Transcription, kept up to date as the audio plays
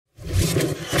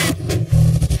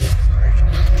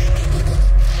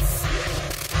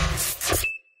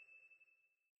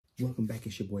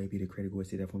It's your boy AB the Creative Voice.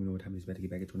 Say that for me one time. It's about to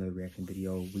get back into another reaction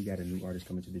video. We got a new artist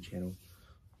coming to the channel.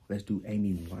 Let's do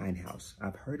Amy Winehouse.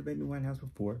 I've heard of Amy Winehouse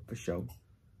before, for sure,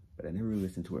 but I never really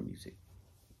listened to her music.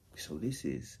 So this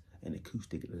is an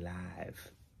acoustic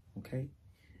live, okay?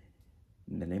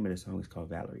 And the name of the song is called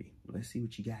Valerie. Let's see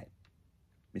what you got.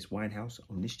 Miss Winehouse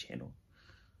on this channel.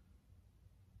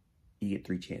 You get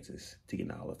 3 chances to get in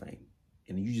the Hall of Fame.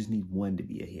 And you just need 1 to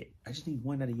be a hit. I just need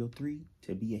 1 out of your 3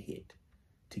 to be a hit,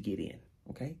 to get in,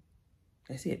 okay?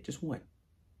 That's it, just 1.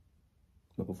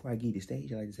 But before I give you the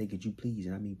stage, I like to say, could you please,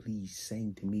 and I mean please,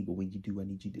 sing to me. But when you do, I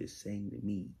need you to sing to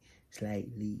me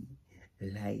slightly,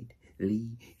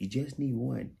 lightly. You just need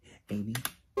 1, Amy.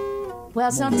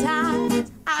 Well,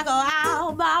 sometimes I go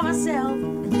out by myself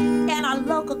and I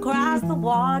look across the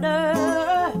water,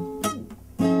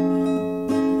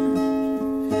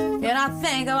 and I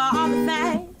think of all the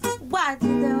things what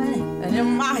you're doing, and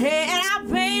in my head I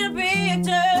paint a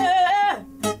picture.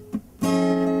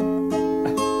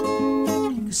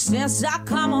 Since I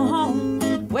come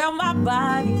home, well, my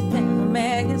body's been a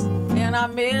mess, and I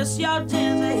miss your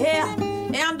ginger hair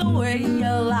and the way you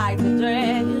like the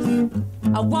dress.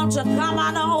 I want you to come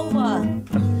on over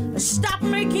and stop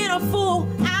making a fool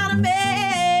out of me.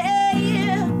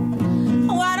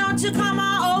 Why don't you come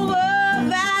on over,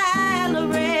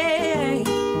 Valerie?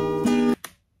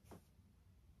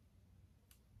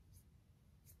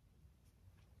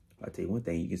 I'll tell you one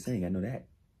thing, you can sing. I know that.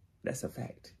 That's a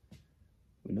fact.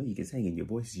 We know you can sing and your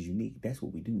voice is unique. That's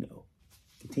what we do know.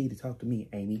 Continue to talk to me,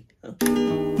 Amy. Bring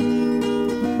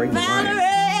the wine.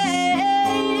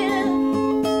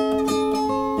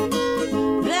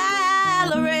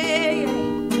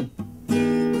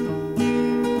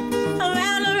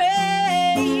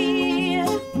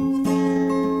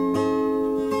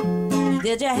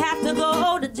 Did you have to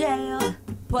go to jail?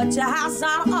 Put your house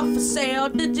on up for sale.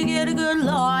 Did you get a good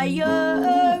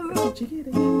lawyer? Did you get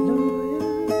a good lawyer?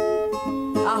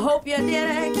 I hope you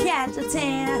didn't catch a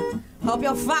 10. Hope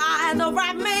you'll find the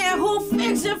right man who'll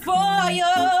fix it for you.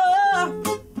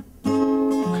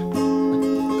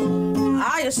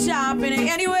 Are you shopping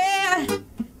anywhere?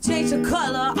 Change the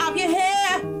color of your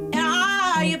hair. And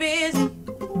are you busy?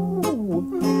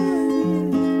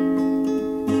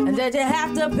 And did you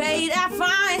have to pay that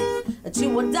fine that you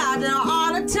were dodging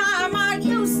all the time? Are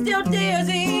you still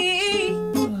dizzy?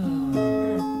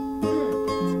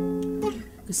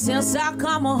 'Cause since I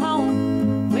come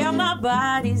home, well, my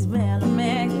body's been a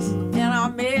mess, and I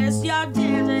miss your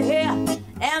ginger hair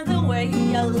and the way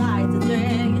you like the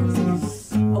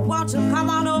dress. Oh, won't you come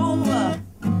on over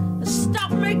and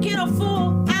stop making a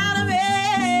fool out of me?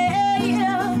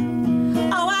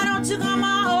 Oh, why don't you come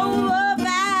on over,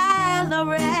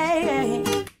 Valerie?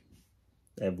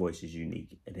 That voice is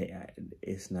unique.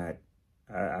 It's not,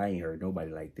 I ain't heard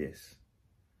nobody like this.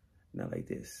 Not like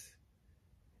this.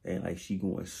 And like she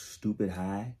going stupid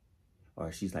high,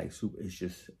 or she's like super,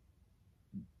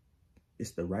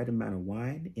 it's the right amount of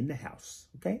wine in the house,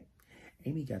 okay?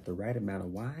 Amy got the right amount of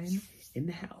wine in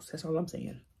the house. That's all I'm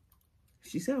saying.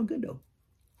 She sound good though.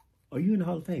 Are you in the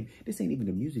Hall of Fame? This ain't even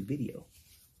a music video.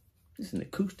 This is an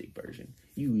acoustic version.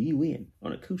 You in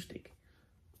on acoustic.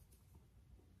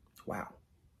 Wow.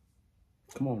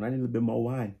 Come on, I need a little bit more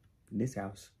wine in this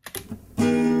house.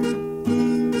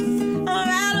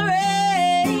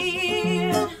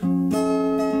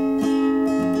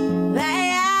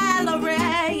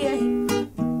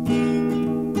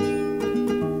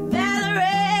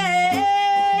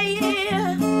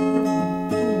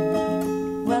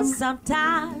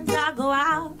 Sometimes I go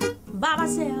out by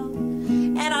myself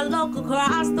and I look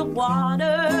across the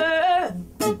water,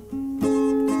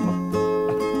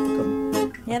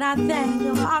 and I think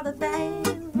of all the things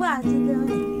what you're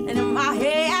doing, and in my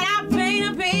head I paint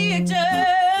a picture.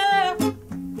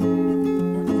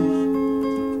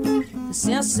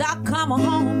 Since I come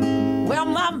home, well,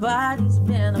 my body's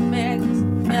been a mess,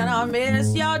 and I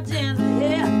miss your ginger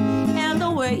hair and the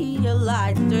way you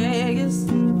like the dress.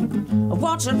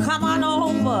 Won't you come on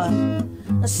over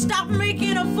and stop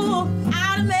making a fool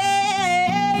out of me?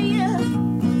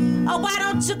 Oh, why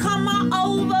don't you come on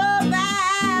over,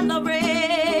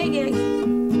 Valerie?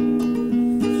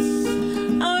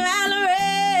 Oh,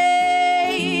 Valerie,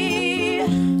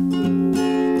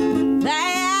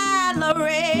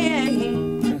 Valerie,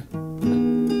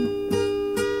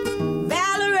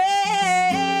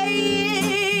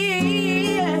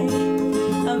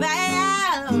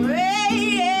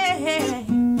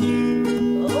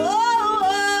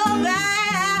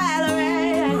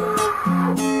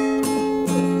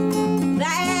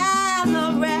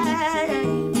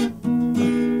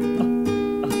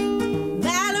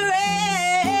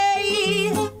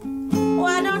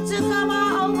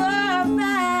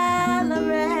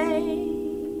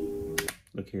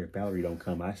 Valerie don't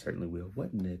come, I certainly will.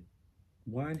 What in the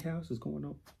Winehouse is going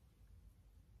on?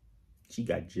 She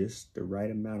got just the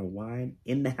right amount of wine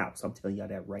in the house. I'm telling y'all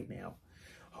that right now.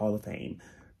 Hall of Fame.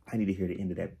 I need to hear the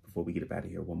end of that before we get up out of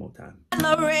here one more time.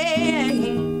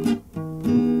 Valerie.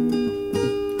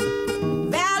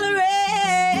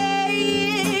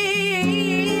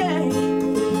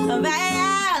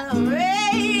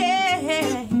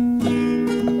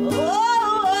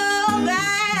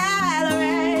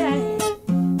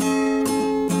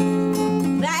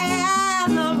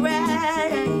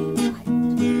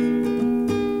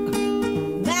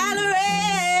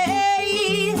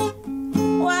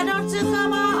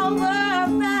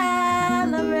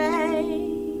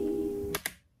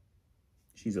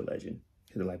 She's a legend.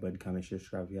 Hit the like button, comment, share,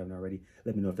 subscribe if you haven't already.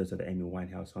 Let me know if there's other Amy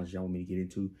Winehouse songs y'all want me to get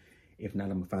into. If not,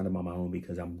 I'm going to find them on my own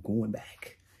because I'm going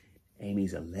back.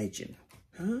 Amy's a legend.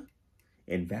 Huh?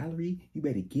 And Valerie, you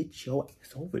better get your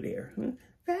ass over there. Huh?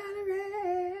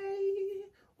 Valerie,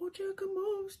 won't you come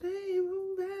on, stay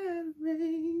with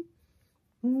Valerie?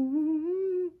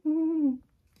 Mm-hmm.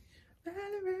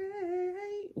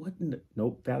 Valerie. What in the...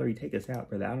 Nope, Valerie, take us out,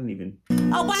 brother. I don't even...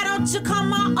 Oh, why don't you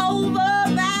come on over,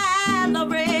 Valerie?